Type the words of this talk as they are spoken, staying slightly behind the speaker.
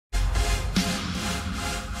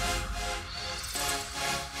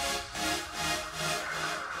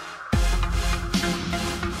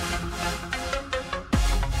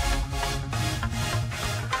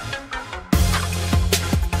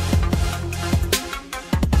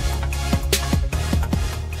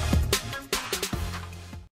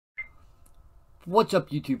What's up,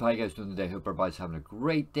 YouTube? How you guys doing today? Hope everybody's having a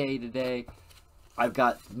great day today. I've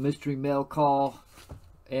got mystery mail call,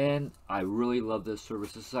 and I really love this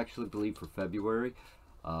service. This is actually, I believe, for February.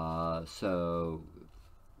 So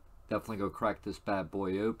definitely go crack this bad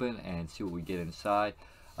boy open and see what we get inside.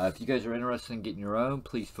 If you guys are interested in getting your own,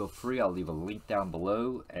 please feel free. I'll leave a link down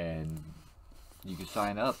below, and you can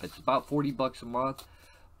sign up. It's about 40 bucks a month,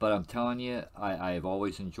 but I'm telling you, I've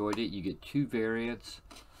always enjoyed it. You get 2 variants.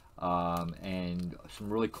 And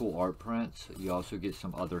some really cool art prints. You also get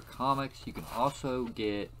some other comics. You can also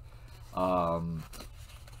get some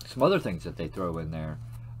other things that they throw in there,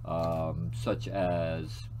 such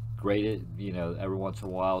as graded, you know, every once in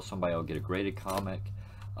a while somebody will get a graded comic,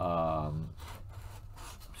 some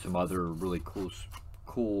other really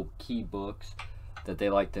cool key books that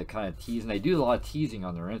they like to kind of tease, and they do a lot of teasing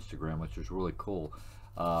on their Instagram, which is really cool,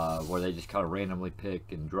 where they just kind of randomly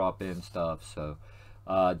pick and drop in stuff. So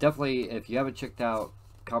definitely, if you haven't checked out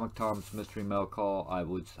Comic Tom's Mystery Mail Call, I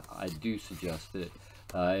do suggest it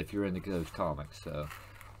if you're into those comics. So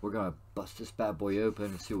we're gonna bust this bad boy open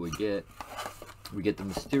and see what we get. We get the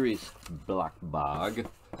mysterious black bag.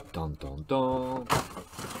 Dun dun dun.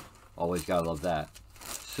 Always gotta love that.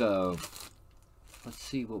 So let's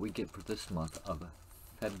see what we get for this month of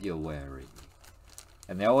February.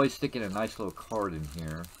 And they always stick in a nice little card in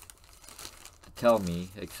here to tell me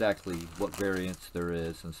exactly what variants there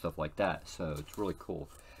is and stuff like that. So it's really cool.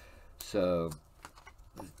 So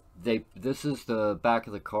this is the back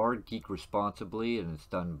of the card, Geek Responsibly, and it's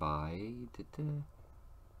done by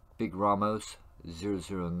Big Ramos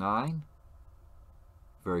 009.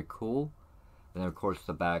 Very cool. And then of course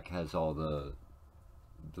the back has all the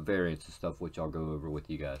variants and stuff, which I'll go over with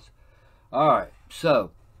you guys. Alright,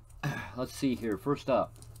 so let's see here. First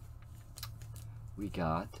up, we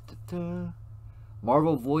got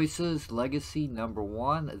Marvel Voices Legacy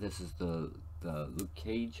 #1. This is the Luke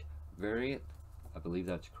Cage variant. I believe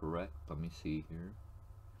that's correct. Let me see here.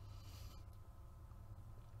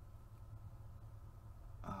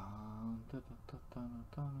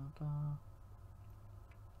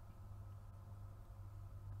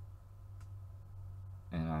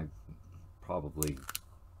 And I probably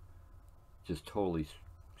just totally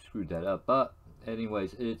screwed that up. But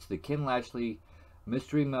anyways, it's the Ken Lashley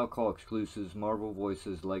Mystery Mail Call Exclusives Marvel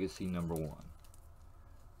Voices Legacy #1.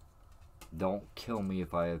 Don't kill me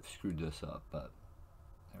if I have screwed this up, but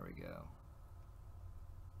there we go.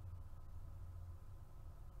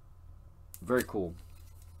 Very cool.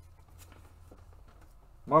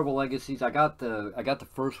 Marvel Legacies. I got the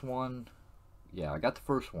first one. Yeah, I got the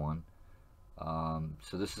first one.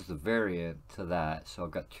 So this is the variant to that. So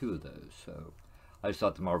I've got 2 of those. So I just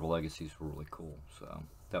thought the Marvel Legacies were really cool. So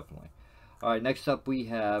definitely. Alright, next up we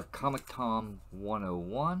have Comic Tom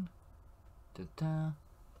 101. Da-da.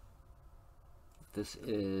 This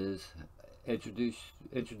is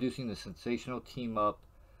introducing the sensational team up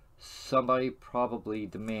somebody probably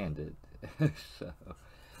demanded. So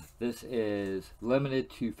this is limited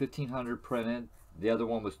to 1,500 printed. The other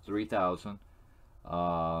one was 3,000.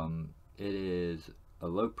 It is a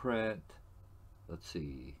low print. Let's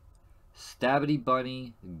see. Stabbity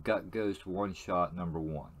Bunny Gut Ghost One Shot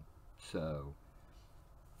 #1. So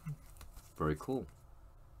very cool.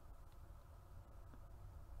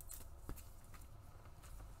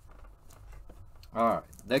 Alright,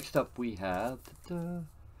 next up we have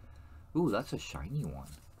ooh, that's a shiny one.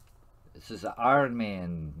 This is Iron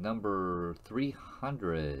Man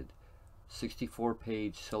 #300,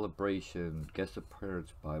 64-page celebration, guest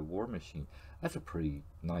appearance by War Machine. That's a pretty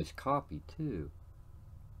nice copy too.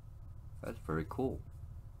 That's very cool.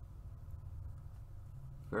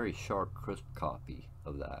 Very sharp, crisp copy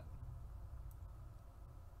of that.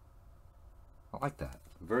 I like that.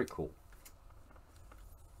 Very cool.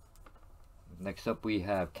 Next up we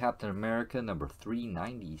have Captain America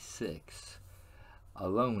 #396,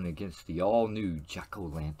 alone against the all-new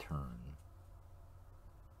Jack-O-Lantern.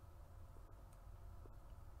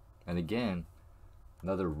 And again,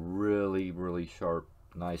 another really sharp,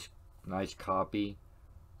 nice copy.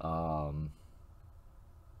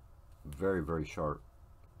 Very sharp.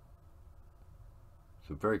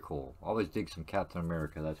 So very cool. Always dig some Captain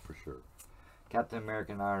America, that's for sure. Captain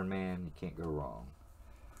America and Iron Man, you can't go wrong.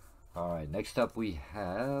 Alright, next up we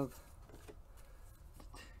have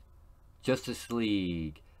Justice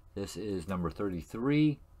League. This is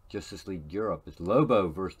 #33. Justice League Europe. It's Lobo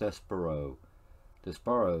versus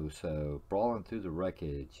Despero. So brawling through the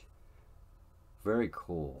wreckage. Very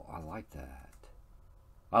cool. I like that.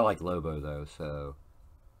 I like Lobo though, so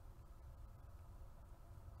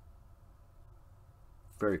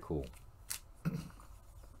very cool.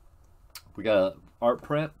 We got an art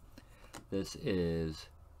print This is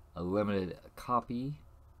a limited copy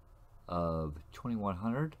of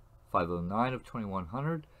 2100, 509 of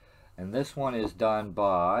 2100, and this one is done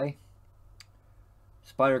by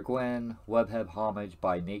Spider-Gwen Webhead Homage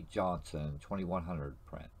by Nate Johnson, 2100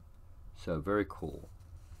 print. So very cool.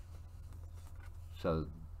 So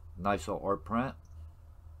nice little art print.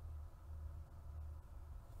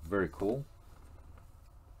 Very cool.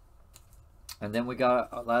 And then we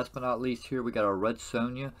got, last but not least here, we got our Red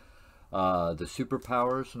Sonja, the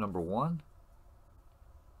Superpowers #1.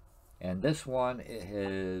 And this one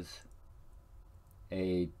is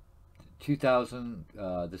a 2000,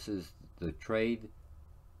 this is the trade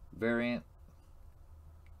variant,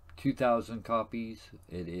 2,000 copies.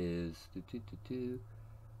 It is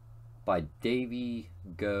by Davey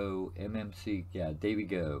Go, MMC, yeah, Davey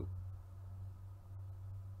Go.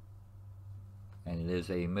 And it is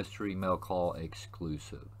a mystery mail call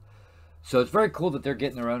exclusive. So it's very cool that they're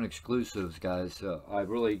getting their own exclusives, guys. So I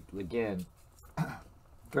really, again,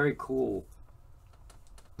 very cool.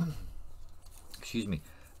 Excuse me.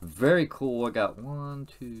 Very cool. I got 1,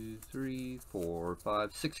 2, 3, 4,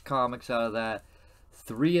 5, 6 comics out of that.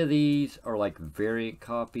 3 of these are like variant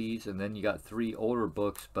copies, and then you got 3 older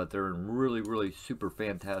books, but they're in really, really super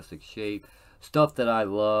fantastic shape. Stuff that I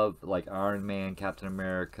love, like Iron Man, Captain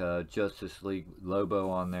America, Justice League, Lobo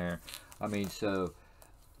on there. I mean, so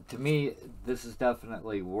to me, this is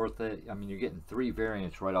definitely worth it. I mean, you're getting 3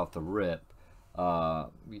 variants right off the rip.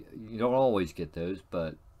 You don't always get those,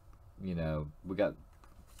 but you know, we got,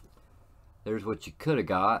 there's what you could have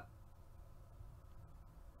got.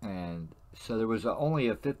 And so there was only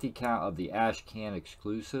a 50 count of the Ash Can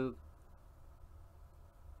exclusive,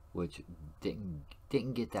 which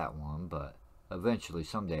didn't get that one, but eventually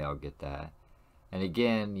someday I'll get that. And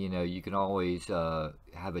again, you know, you can always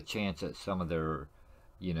have a chance at some of their,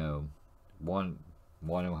 you know, one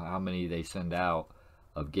how many they send out,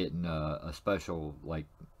 of getting a special, like,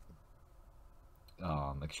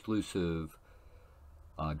 exclusive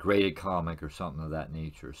graded comic or something of that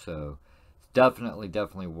nature. So it's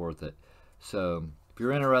definitely worth it. So if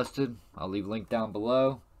you're interested, I'll leave a link down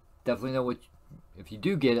below. Definitely know what, if you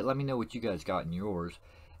do get it, let me know what you guys got in yours,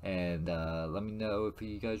 and let me know if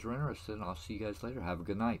you guys are interested, and I'll see you guys later. Have a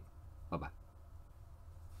good night. Bye bye.